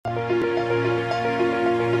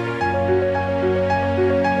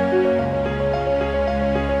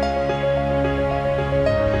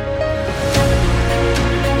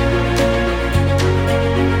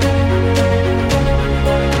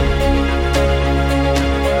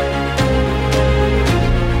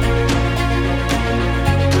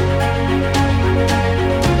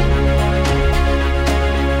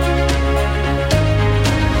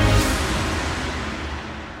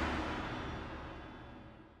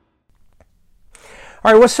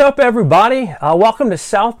All right, what's up, everybody? Welcome to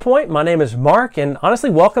South Point. My name is Mark, and honestly,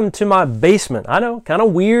 welcome to my basement. I know, kind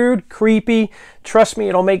of weird, creepy. Trust me,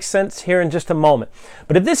 it'll make sense here in just a moment.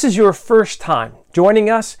 But if this is your first time joining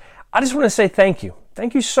us, I just want to say thank you.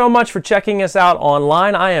 Thank you so much for checking us out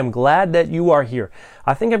online. I am glad that you are here.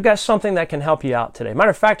 I think I've got something that can help you out today. Matter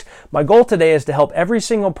of fact, my goal today is to help every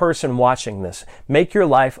single person watching this make your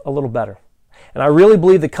life a little better. And I really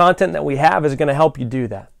believe the content that we have is going to help you do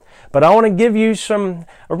that. But I want to give you some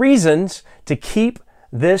reasons to keep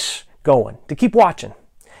this going, to keep watching.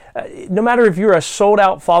 No matter if you're a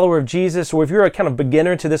sold-out follower of Jesus or if you're a kind of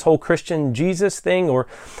beginner to this whole Christian Jesus thing, or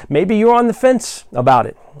maybe you're on the fence about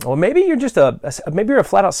it, or maybe you're just maybe you're a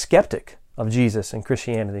flat-out skeptic of Jesus and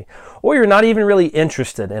Christianity, or you're not even really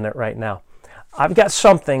interested in it right now. I've got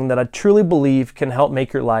something that I truly believe can help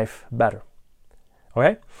make your life better.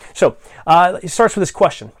 Okay? So it starts with this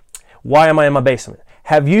question. Why am I in my basement?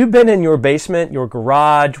 Have you been in your basement, your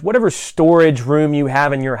garage, whatever storage room you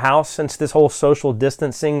have in your house since this whole social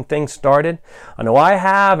distancing thing started? I know I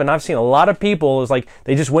have, and I've seen a lot of people, it's like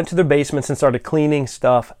they just went to their basements and started cleaning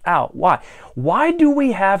stuff out. Why? Why do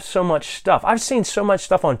we have so much stuff? I've seen so much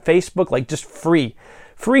stuff on Facebook, like just free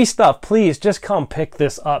stuff. Please just come pick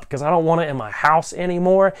this up because I don't want it in my house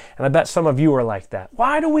anymore. And I bet some of you are like that.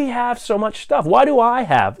 Why do we have so much stuff? Why do I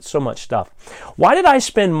have so much stuff? Why did I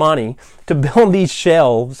spend money to build these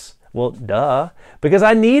shelves? Well, duh, because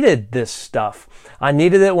I needed this stuff. I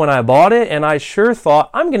needed it when I bought it, and I sure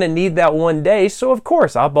thought I'm going to need that one day. So of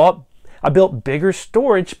course I built bigger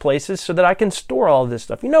storage places so that I can store all of this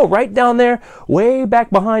stuff. You know, right down there, way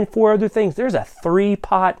back behind four other things, there's a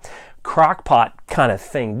 3-pot crock pot kind of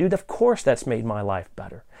thing. Dude, of course that's made my life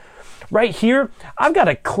better. Right here, I've got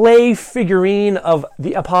a clay figurine of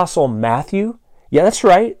the Apostle Matthew. Yeah, that's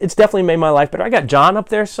right. It's definitely made my life better. I got John up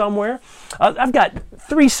there somewhere. I've got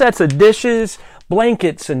 3 sets of dishes,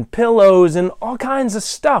 blankets and pillows and all kinds of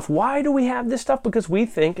stuff. Why do we have this stuff? Because we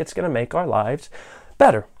think it's going to make our lives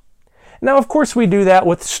better. Now, of course, we do that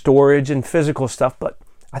with storage and physical stuff, but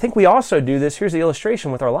I think we also do this. Here's the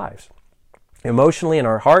illustration with our lives. Emotionally, in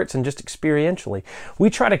our hearts, and just experientially.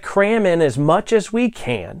 We try to cram in as much as we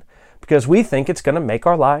can because we think it's going to make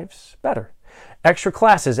our lives better. Extra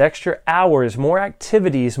classes, extra hours, more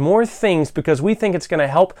activities, more things because we think it's going to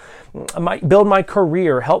help build my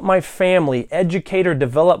career, help my family, educate or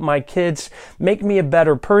develop my kids, make me a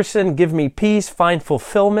better person, give me peace, find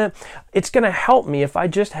fulfillment. It's going to help me if I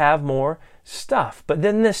just have more stuff. But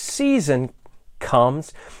then this season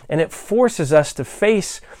comes and it forces us to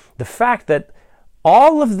face the fact that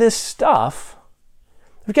all of this stuff,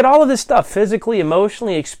 we get all of this stuff physically,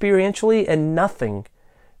 emotionally, experientially, and nothing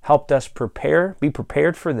helped us be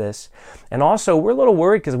prepared for this. And also, we're a little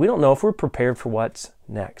worried because we don't know if we're prepared for what's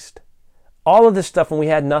next. All of this stuff, and we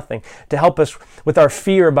had nothing to help us with our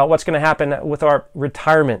fear about what's going to happen with our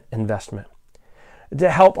retirement investment,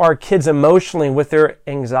 to help our kids emotionally with their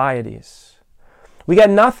anxieties. We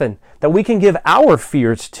got nothing that we can give our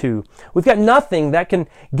fears to. We've got nothing that can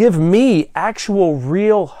give me actual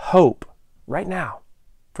real hope right now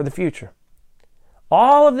for the future.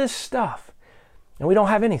 All of this stuff, and we don't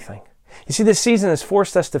have anything. You see, this season has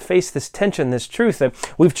forced us to face this tension, this truth that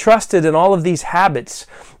we've trusted in all of these habits,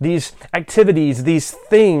 these activities, these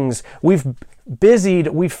things. We've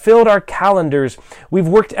filled our calendars. We've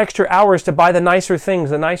worked extra hours to buy the nicer things,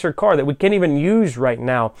 the nicer car that we can't even use right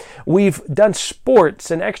now. We've done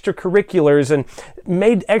sports and extracurriculars and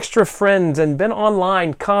made extra friends and been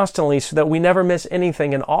online constantly so that we never miss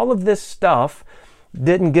anything. And all of this stuff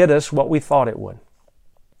didn't get us what we thought it would.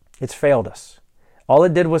 It's failed us. All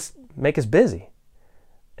it did was make us busy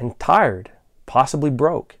and tired, possibly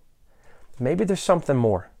broke. Maybe there's something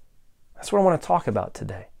more. That's what I want to talk about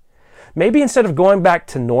today. Maybe instead of going back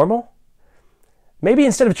to normal, maybe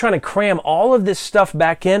instead of trying to cram all of this stuff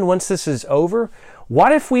back in once this is over,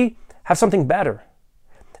 what if we have something better?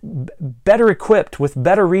 Better equipped with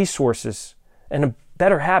better resources and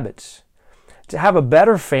better habits to have a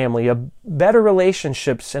better family, a better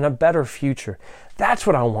relationships, and a better future. That's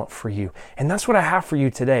what I want for you. And that's what I have for you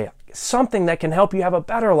today. Something that can help you have a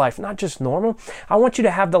better life, not just normal. I want you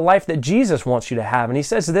to have the life that Jesus wants you to have. And he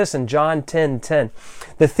says this in John 10:10.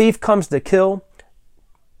 The thief comes to kill,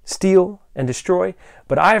 steal, and destroy,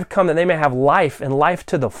 but I have come that they may have life and life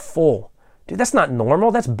to the full. Dude, that's not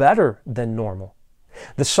normal. That's better than normal.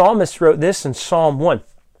 The psalmist wrote this in Psalm 1.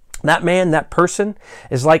 That man, that person,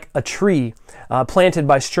 is like a tree planted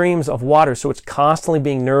by streams of water. So it's constantly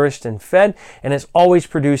being nourished and fed, and it's always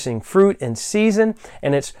producing fruit in season,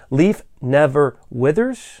 and its leaf never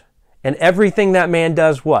withers. And everything that man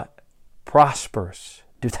does, what? Prospers.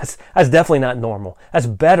 Dude, that's definitely not normal. That's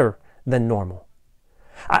better than normal.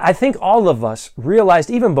 I think all of us realized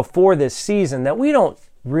even before this season that we don't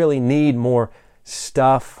really need more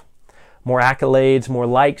stuff, more accolades, more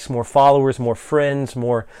likes, more followers, more friends,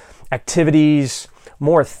 more activities,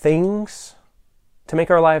 more things to make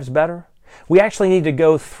our lives better. We actually need to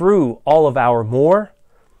go through all of our more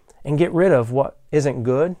and get rid of what isn't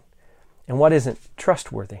good and what isn't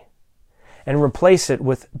trustworthy and replace it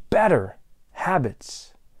with better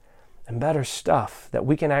habits and better stuff that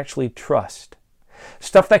we can actually trust.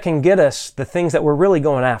 Stuff that can get us the things that we're really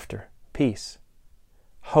going after: peace,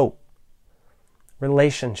 hope,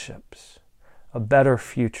 relationships, a better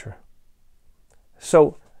future.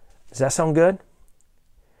 So, does that sound good?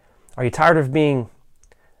 Are you tired of being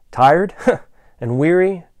tired and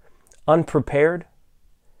weary, unprepared?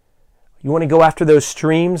 You want to go after those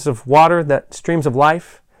streams of water, that streams of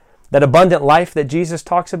life, that abundant life that Jesus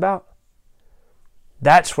talks about?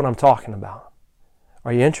 That's what I'm talking about.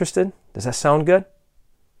 Are you interested? Does that sound good?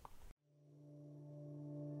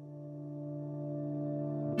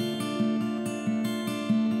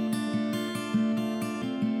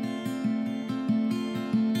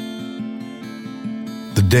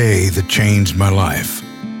 The day that changed my life,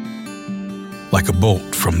 like a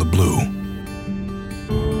bolt from the blue,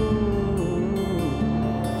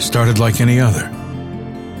 started like any other.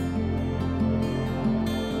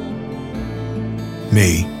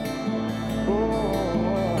 Me,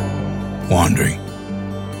 wandering,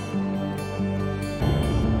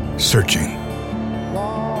 searching,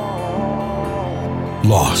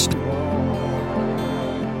 lost,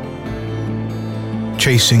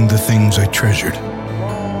 chasing the things I treasured,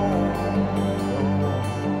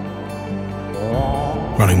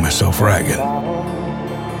 running myself ragged,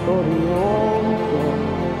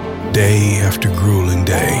 day after grueling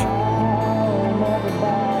day.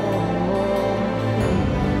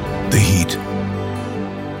 The heat,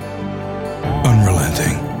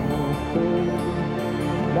 unrelenting,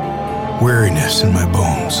 weariness in my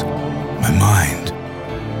bones, my mind,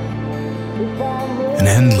 an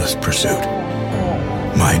endless pursuit,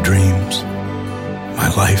 my dreams, my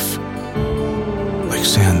life, like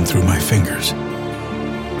sand through my fingers,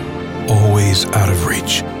 always out of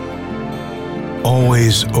reach,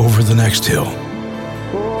 always over the next hill,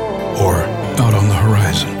 or out on the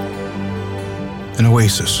horizon, an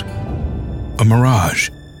oasis, a mirage.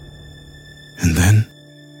 And then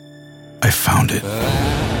I found it.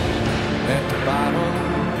 At the bottom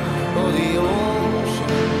of the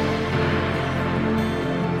ocean,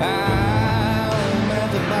 I'm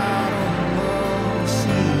at the bottom of the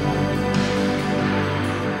sea.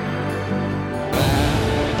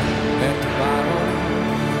 At the bottom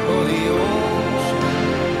of the ocean,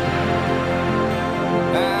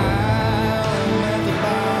 I'm at the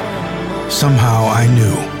bottom. Somehow I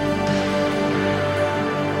knew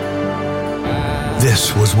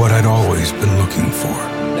this was what I'd always been looking for.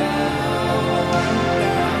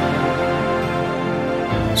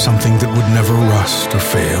 Something that would never rust or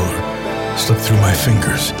fail or slip through my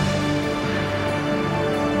fingers.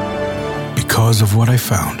 Because of what I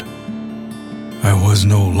found, I was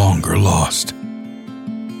no longer lost.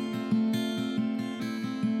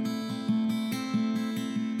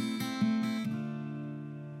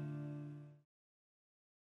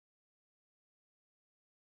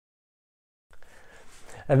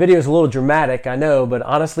 That video is a little dramatic, I know, but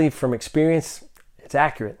honestly, from experience, it's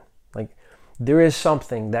accurate. Like, there is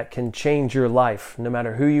something that can change your life, no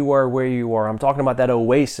matter who you are, where you are. I'm talking about that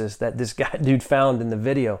oasis that this dude found in the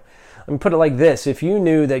video. Let me put it like this. If you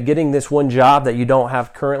knew that getting this one job that you don't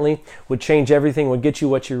have currently would change everything, would get you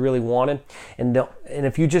what you really wanted, and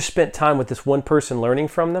if you just spent time with this one person learning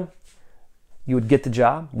from them, you would get the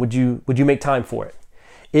job, would you make time for it?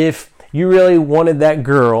 If you really wanted that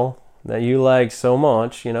girl that you like so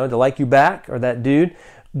much, to like you back, or that dude,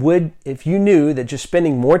 if you knew that just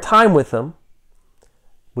spending more time with them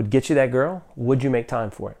would get you that girl, would you make time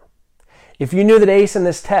for it? If you knew that acing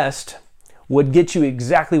this test would get you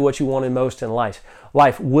exactly what you wanted most in life,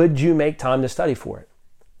 would you make time to study for it?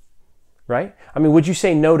 Right? I mean, would you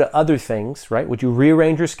say no to other things, right? Would you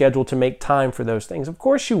rearrange your schedule to make time for those things? Of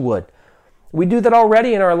course you would. We do that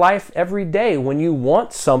already in our life every day. When you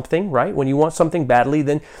want something, right? When you want something badly,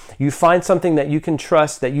 then you find something that you can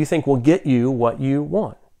trust that you think will get you what you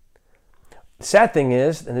want. The sad thing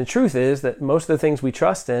is, and the truth is, that most of the things we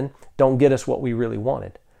trust in don't get us what we really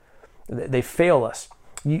wanted. They fail us.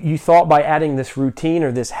 You thought by adding this routine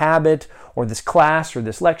or this habit or this class or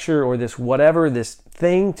this lecture or this whatever, this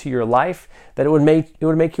thing to your life, that it would make you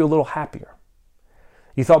a little happier.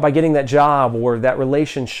 You thought by getting that job or that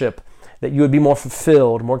relationship that you would be more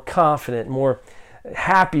fulfilled, more confident, more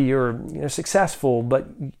happy, or successful, but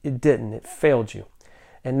it didn't. It failed you.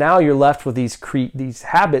 And now you're left with these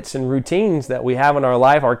habits and routines that we have in our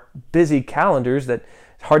life, our busy calendars that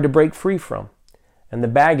it's hard to break free from, and the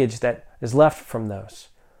baggage that is left from those.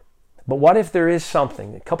 But what if there is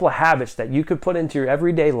something, a couple of habits that you could put into your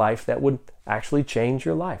everyday life that would actually change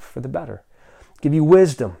your life for the better? Give you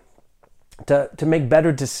wisdom to make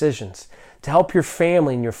better decisions, to help your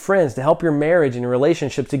family and your friends, to help your marriage and your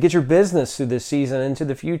relationships, to get your business through this season and into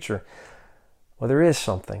the future. Well, there is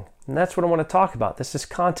something. And that's what I want to talk about. This is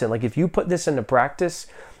content. Like if you put this into practice,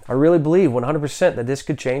 I really believe 100% that this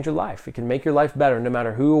could change your life. It can make your life better no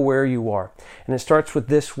matter who or where you are. And it starts with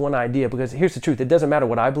this one idea, because here's the truth. It doesn't matter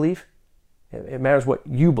what I believe. It matters what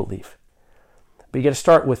you believe. But you got to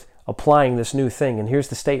start with applying this new thing. And here's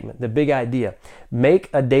the statement, the big idea. Make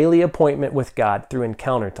a daily appointment with God through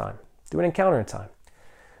encounter time. Do an encounter time.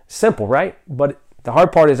 Simple, right? But the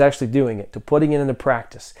hard part is actually doing it, to putting it into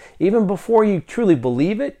practice. Even before you truly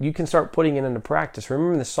believe it, you can start putting it into practice.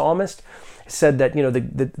 Remember the psalmist said that,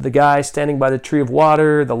 the guy standing by the tree of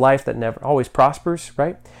water, the life that never always prospers,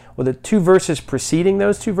 right? Well, the two verses preceding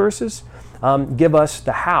those two verses give us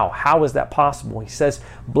the how. How is that possible? He says,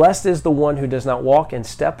 blessed is the one who does not walk in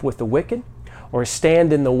step with the wicked, or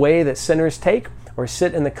stand in the way that sinners take, or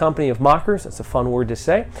sit in the company of mockers. That's a fun word to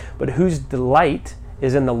say. But whose delight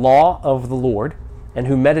is in the law of the Lord, and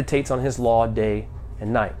who meditates on his law day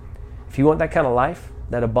and night. If you want that kind of life,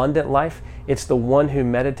 that abundant life, it's the one who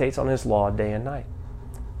meditates on his law day and night.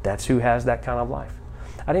 That's who has that kind of life.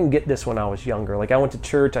 I didn't get this when I was younger. Like I went to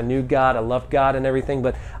church, I knew God, I loved God and everything,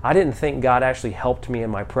 but I didn't think God actually helped me in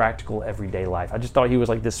my practical everyday life. I just thought he was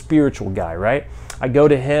like this spiritual guy, right? I go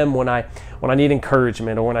to him when I need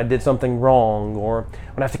encouragement, or when I did something wrong, or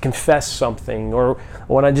when I have to confess something, or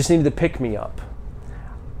when I just needed to pick me up.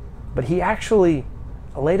 But he actually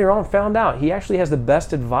later on found out he actually has the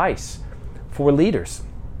best advice for leaders.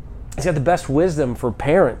 He's got the best wisdom for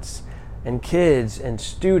parents and kids and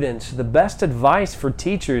students, the best advice for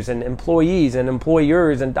teachers and employees and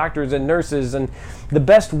employers and doctors and nurses, and the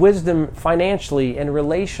best wisdom financially and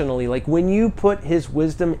relationally. Like when you put his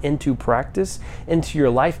wisdom into practice, into your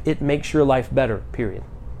life, it makes your life better, period.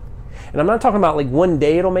 And I'm not talking about like one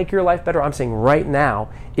day it'll make your life better. I'm saying right now,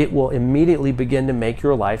 it will immediately begin to make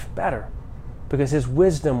your life better. Because his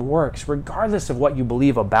wisdom works. Regardless of what you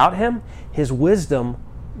believe about him, his wisdom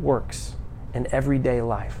works in everyday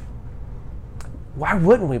life. Why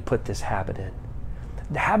wouldn't we put this habit in?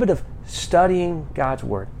 The habit of studying God's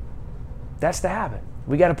word. That's the habit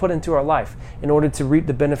we got to put into our life in order to reap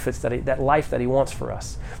the benefits that life that he wants for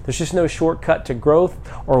us. There's just no shortcut to growth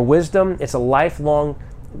or wisdom. It's a lifelong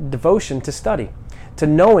devotion to study, to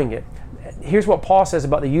knowing it. Here's what Paul says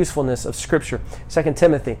about the usefulness of Scripture. 2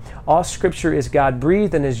 Timothy, all Scripture is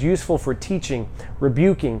God-breathed and is useful for teaching,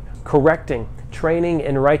 rebuking, correcting, training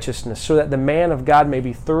in righteousness, so that the man of God may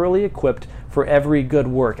be thoroughly equipped for every good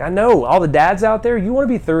work. I know, all the dads out there, you want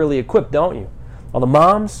to be thoroughly equipped, don't you? All the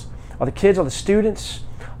moms, all the kids, all the students,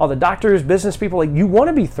 all the doctors, business people, like you want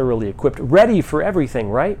to be thoroughly equipped, ready for everything,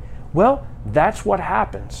 right? Well, that's what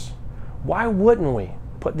happens. Why wouldn't we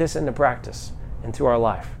put this into practice, into our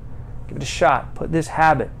life? Give it a shot. Put this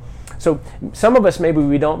habit. So some of us, maybe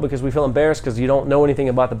we don't because we feel embarrassed because you don't know anything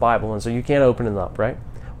about the Bible, and so you can't open it up, right?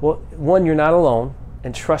 Well, one, you're not alone,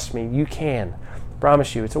 and trust me, you can. I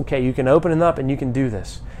promise you, it's okay. You can open it up and you can do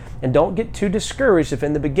this. And don't get too discouraged if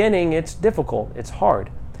in the beginning it's difficult, it's hard.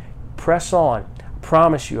 Press on. I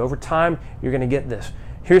promise you, over time, you're going to get this.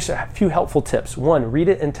 Here's a few helpful tips. One, read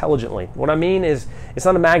it intelligently. What I mean is, it's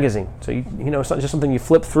not a magazine. So, it's not just something you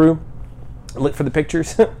flip through, look for the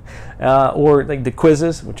pictures, or like the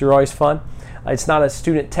quizzes, which are always fun. It's not a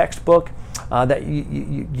student textbook that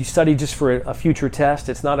you study just for a future test.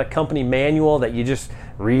 It's not a company manual that you just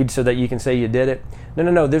read so that you can say you did it.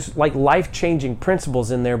 No. There's like life-changing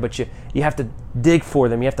principles in there, but you have to dig for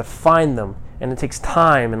them. You have to find them, and it takes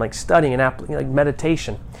time and like studying and like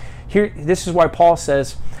meditation. Here, this is why Paul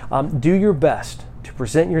says, do your best to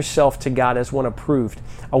present yourself to God as one approved,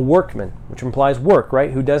 a workman, which implies work,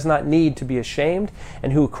 right? Who does not need to be ashamed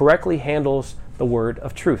and who correctly handles the word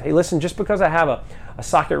of truth. Hey, listen, just because I have a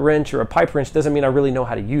socket wrench or a pipe wrench doesn't mean I really know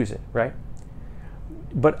how to use it, right?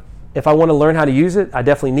 But if I want to learn how to use it, I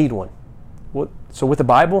definitely need one. So with the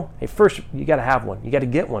Bible, hey, first you got to have one. You got to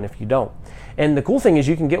get one if you don't. And the cool thing is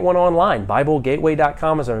you can get one online.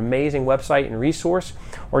 BibleGateway.com is an amazing website and resource,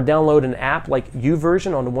 or download an app like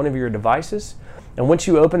YouVersion on one of your devices. And once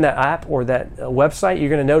you open that app or that website, you're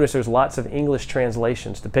going to notice there's lots of English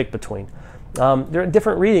translations to pick between. There are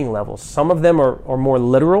different reading levels. Some of them are more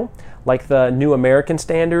literal, like the New American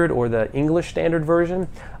Standard or the English Standard Version,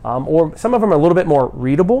 or some of them are a little bit more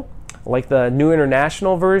readable, like the New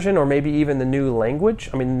International Version or maybe even the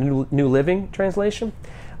New New Living Translation.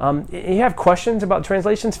 You have questions about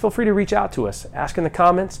translations, feel free to reach out to us. Ask in the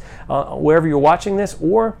comments wherever you're watching this,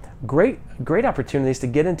 or great opportunities to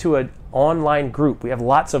get into an online group. We have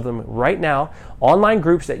lots of them right now, online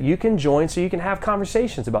groups that you can join so you can have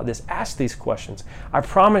conversations about this. Ask these questions. I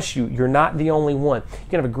promise you, you're not the only one. You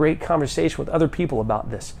can have a great conversation with other people about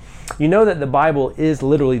this. You know that the Bible is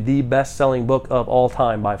literally the best-selling book of all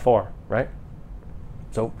time by far, right?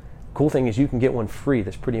 So, cool thing is you can get one free.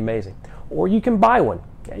 That's pretty amazing. Or you can buy one.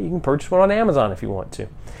 Yeah, you can purchase one on Amazon if you want to.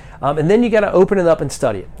 And then you got to open it up and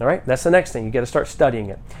study it. All right, that's the next thing. You got to start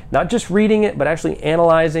studying it, not just reading it, but actually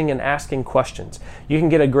analyzing and asking questions. You can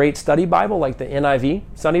get a great study Bible like the NIV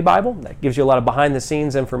Study Bible that gives you a lot of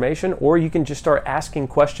behind-the-scenes information, or you can just start asking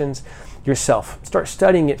questions yourself. Start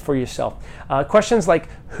studying it for yourself. Questions like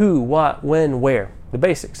who, what, when, where, the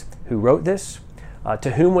basics. Who wrote this?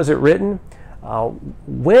 To whom was it written?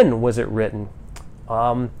 When was it written?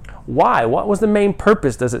 Why? What was the main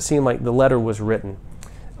purpose, does it seem like the letter was written?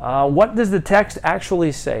 What does the text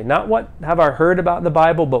actually say? Not what have I heard about the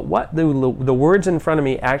Bible, but what do the words in front of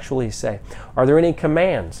me actually say? Are there any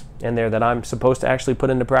commands in there that I'm supposed to actually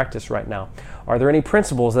put into practice right now? Are there any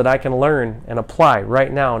principles that I can learn and apply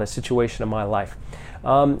right now in a situation in my life?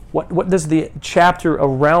 What does the chapter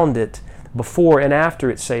around it, before and after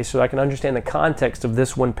it, say, so I can understand the context of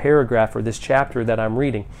this one paragraph or this chapter that I'm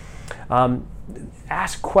reading?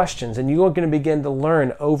 Ask questions, and you're going to begin to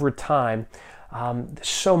learn over time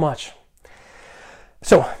so much.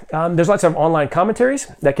 So there's lots of online commentaries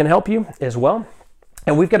that can help you as well.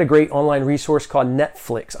 And we've got a great online resource called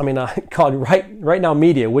called Right Now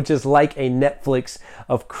Media, which is like a Netflix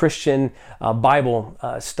of Christian Bible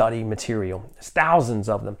study material. There's thousands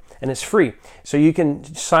of them, and it's free. So you can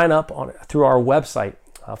sign up through our website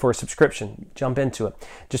for a subscription. Jump into it.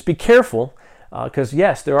 Just be careful, because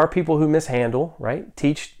yes, there are people who mishandle, right?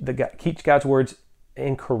 Teach God's words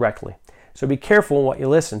incorrectly. So be careful what you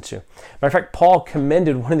listen to. Matter of fact, Paul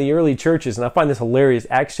commended one of the early churches, and I find this hilarious.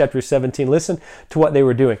 Acts chapter 17. Listen to what they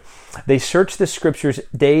were doing. They searched the scriptures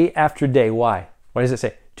day after day. Why? What does it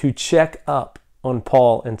say? To check up on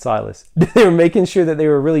Paul and Silas. They were making sure that they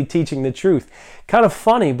were really teaching the truth. Kind of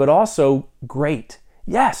funny, but also great.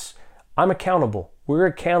 Yes, I'm accountable. We're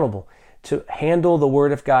accountable to handle the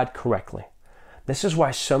Word of God correctly. This is why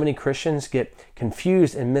so many Christians get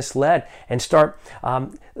confused and misled and start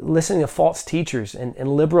listening to false teachers and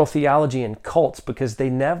liberal theology and cults, because they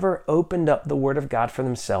never opened up the Word of God for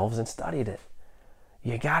themselves and studied it.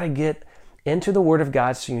 You got to get into the Word of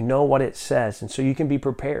God so you know what it says, and so you can be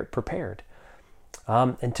prepared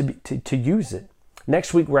and to use it.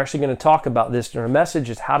 Next week, we're actually going to talk about this. Our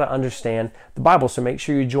message is how to understand the Bible, so make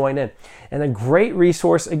sure you join in. And a great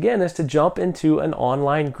resource, again, is to jump into an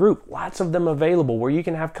online group. Lots of them available where you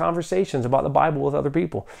can have conversations about the Bible with other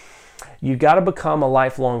people. You got to become a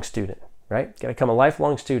lifelong student, right? Got to become a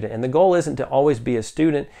lifelong student. And the goal isn't to always be a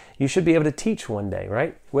student. You should be able to teach one day,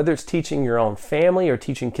 right? Whether it's teaching your own family or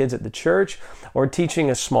teaching kids at the church or teaching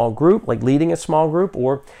a small group, like leading a small group,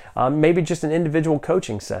 or maybe just an individual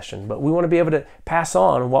coaching session. But we want to be able to pass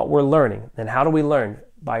on what we're learning. And how do we learn?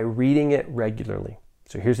 By reading it regularly.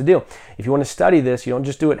 So here's the deal. If you want to study this, you don't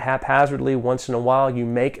just do it haphazardly once in a while. You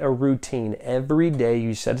make a routine every day.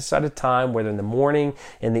 You set aside a time, whether in the morning,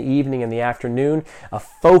 in the evening, in the afternoon, a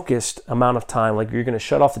focused amount of time. Like you're going to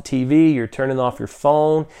shut off the TV, you're turning off your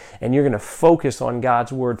phone, and you're going to focus on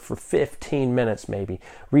God's Word for 15 minutes maybe.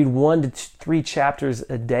 Read 1 to 3 chapters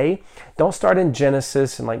a day. Don't start in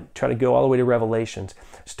Genesis and try to go all the way to Revelations.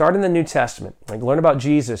 Start in the New Testament. Learn about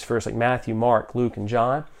Jesus first, like Matthew, Mark, Luke, and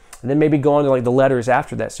John. And then maybe go on to the letters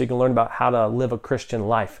after that so you can learn about how to live a Christian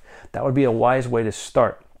life. That would be a wise way to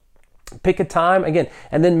start. Pick a time, again,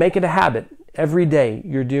 and then make it a habit. Every day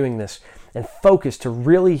you're doing this. And focus to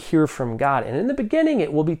really hear from God. And in the beginning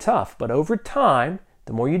it will be tough, but over time,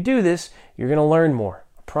 the more you do this, you're going to learn more.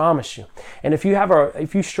 I promise you. And if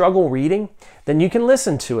you struggle reading, then you can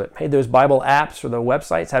listen to it. Hey, those Bible apps or the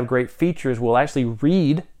websites have great features. We'll actually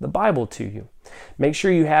read the Bible to you. Make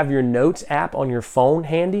sure you have your notes app on your phone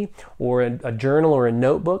handy, or a journal or a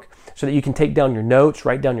notebook, so that you can take down your notes,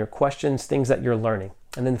 write down your questions, things that you're learning.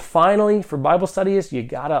 And then finally, for Bible study, you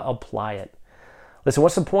got to apply it. Listen,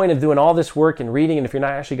 what's the point of doing all this work and reading and if you're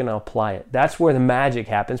not actually going to apply it? That's where the magic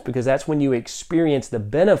happens, because that's when you experience the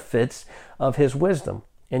benefits of His wisdom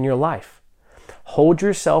in your life. Hold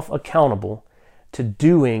yourself accountable to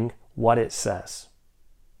doing what it says.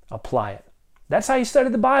 Apply it. That's how you study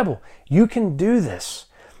the Bible. You can do this,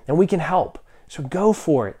 and we can help. So go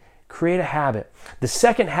for it. Create a habit. The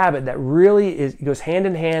second habit that really goes hand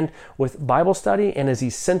in hand with Bible study and is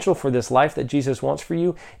essential for this life that Jesus wants for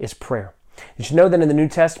you is prayer. You should know that in the New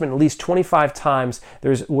Testament, at least 25 times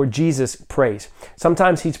there's where Jesus prays.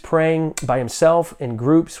 Sometimes he's praying by himself in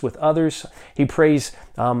groups with others. He prays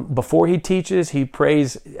before he teaches. He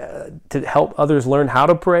prays to help others learn how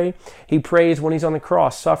to pray. He prays when he's on the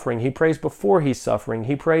cross suffering. He prays before he's suffering.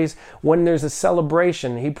 He prays when there's a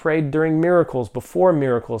celebration. He prayed during miracles, before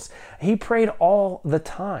miracles. He prayed all the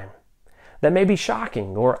time. That may be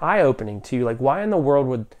shocking or eye-opening to you. Like, why in the world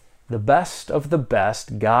would the best of the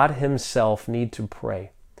best, God himself, need to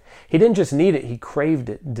pray? He didn't just need it, he craved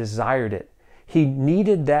it, desired it. He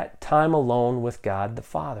needed that time alone with God the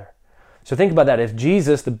Father. So think about that. If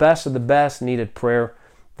Jesus, the best of the best, needed prayer,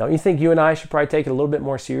 don't you think you and I should probably take it a little bit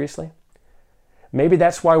more seriously? Maybe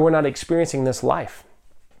that's why we're not experiencing this life,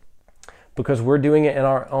 because we're doing it in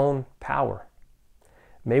our own power.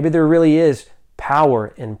 Maybe there really is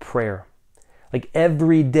power in prayer. Like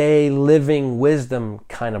everyday living wisdom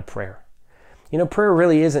kind of prayer. You know, prayer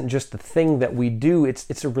really isn't just the thing that we do,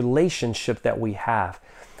 it's a relationship that we have.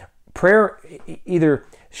 Prayer either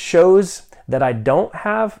shows that I don't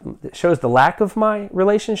have, it shows the lack of my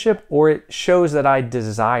relationship, or it shows that I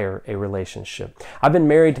desire a relationship. I've been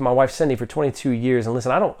married to my wife Cindy for 22 years, and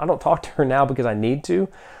listen, I don't talk to her now because I need to.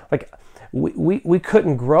 Like we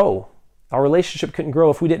couldn't grow. Our relationship couldn't grow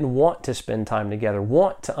if we didn't want to spend time together,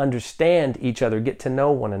 want to understand each other, get to know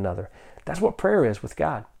one another. That's what prayer is with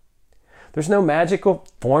God. There's no magical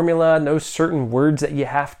formula, no certain words that you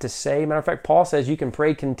have to say. Matter of fact, Paul says you can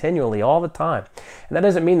pray continually all the time. And that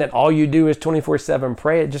doesn't mean that all you do is 24/7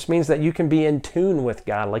 pray. It just means that you can be in tune with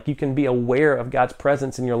God, like you can be aware of God's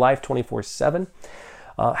presence in your life 24/7.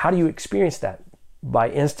 How do you experience that? By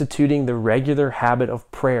instituting the regular habit of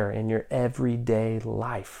prayer in your everyday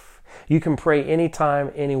life. You can pray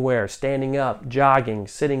anytime, anywhere, standing up, jogging,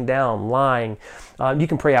 sitting down, lying. You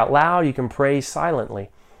can pray out loud. You can pray silently.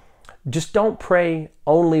 Just don't pray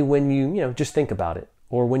only when you just think about it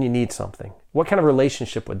or when you need something. What kind of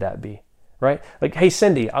relationship would that be, right? Like, hey,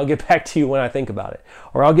 Cindy, I'll get back to you when I think about it,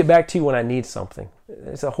 or I'll get back to you when I need something.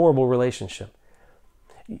 It's a horrible relationship.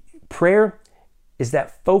 Prayer is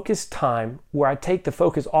that focused time where I take the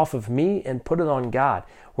focus off of me and put it on God,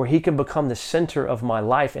 where he can become the center of my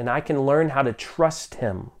life and I can learn how to trust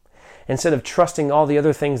him instead of trusting all the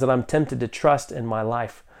other things that I'm tempted to trust in my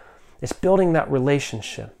life. It's building that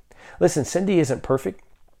relationship. Listen, Cindy isn't perfect,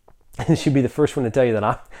 and she'd be the first one to tell you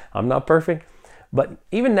that I'm not perfect. But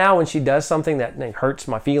even now when she does something that hurts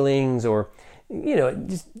my feelings or, it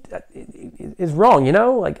just is wrong,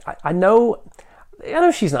 like I know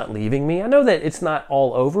she's not leaving me. I know that it's not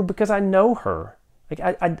all over because I know her. Like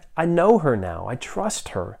I know her now. I trust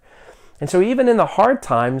her. And so even in the hard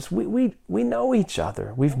times, we know each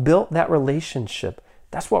other. We've built that relationship.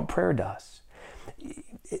 That's what prayer does.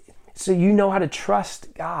 So you know how to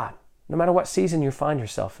trust God, no matter what season you find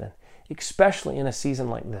yourself in, especially in a season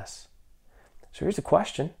like this. So here's the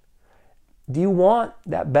question. Do you want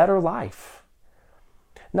that better life?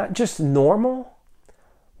 Not just normal,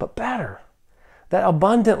 but better. That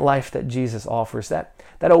abundant life that Jesus offers, that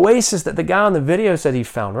oasis that the guy on the video said he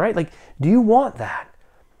found, right? Like, do you want that?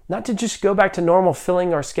 Not to just go back to normal,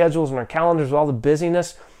 filling our schedules and our calendars with all the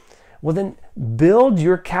busyness. Well, then build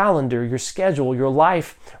your calendar, your schedule, your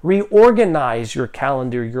life. Reorganize your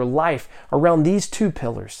calendar, your life around these two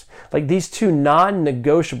pillars, like these two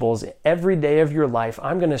non-negotiables every day of your life.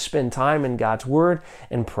 I'm going to spend time in God's Word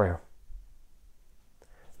and prayer.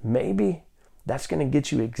 Maybe that's going to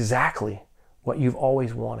get you exactly what you've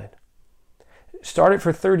always wanted. Start it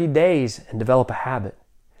for 30 days and develop a habit.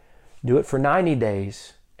 Do it for 90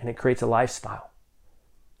 days and it creates a lifestyle.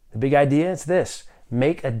 The big idea is this: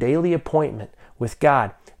 make a daily appointment with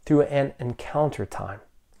God through an encounter time.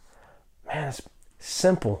 Man, it's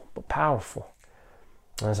simple but powerful.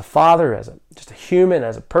 And as a father, just a human,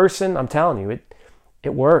 as a person, I'm telling you,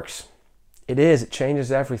 it works. It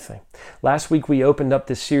changes everything. Last week we opened up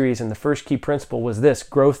this series and the first key principle was this: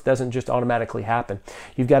 growth doesn't just automatically happen.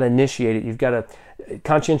 You've got to initiate it. You've got to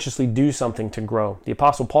conscientiously do something to grow. The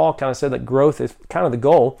Apostle Paul kind of said that growth is kind of the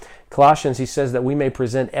goal. Colossians, he says that we may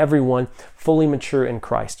present everyone fully mature in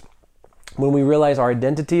Christ. When we realize our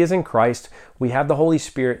identity is in Christ, we have the Holy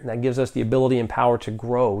Spirit, and that gives us the ability and power to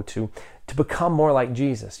grow, to become more like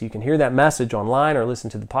Jesus. You can hear that message online or listen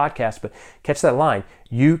to the podcast, but catch that line.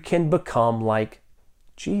 You can become like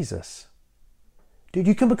Jesus. Dude,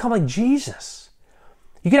 you can become like Jesus.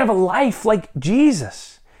 You can have a life like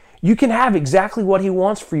Jesus. You can have exactly what he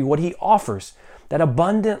wants for you, what he offers, that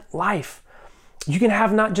abundant life. You can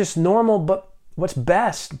have not just normal, but what's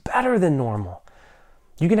best, better than normal.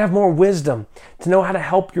 You can have more wisdom to know how to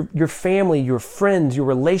help your family, your friends, your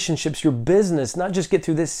relationships, your business, not just get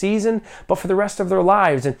through this season, but for the rest of their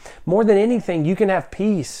lives. And more than anything, you can have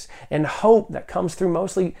peace and hope that comes through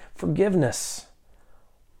mostly forgiveness.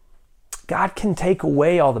 God can take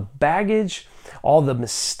away all the baggage, all the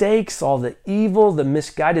mistakes, all the evil, the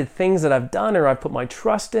misguided things that I've done or I've put my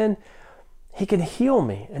trust in. He can heal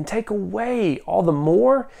me and take away all the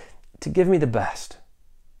more to give me the best.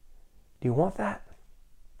 Do you want that?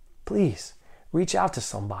 Please reach out to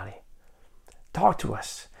somebody. Talk to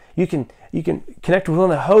us. You can connect with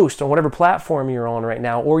one of the hosts on whatever platform you're on right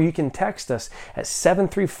now, or you can text us at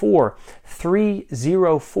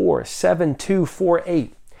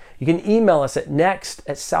 734-304-7248. You can email us at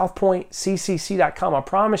next@southpointccc.com. I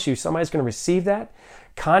promise you somebody's going to receive that,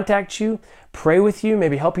 contact you, pray with you,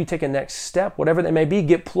 maybe help you take a next step, whatever that may be.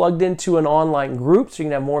 Get plugged into an online group so you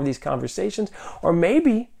can have more of these conversations, or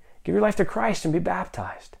maybe give your life to Christ and be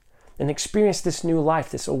baptized and experience this new life,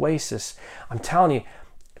 this oasis. I'm telling you,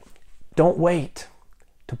 don't wait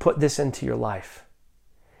to put this into your life.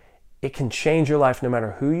 It can change your life no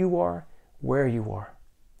matter who you are, where you are.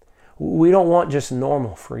 We don't want just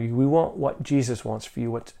normal for you. We want what Jesus wants for you,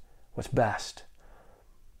 what's best.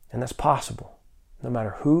 And that's possible no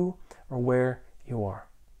matter who or where you are.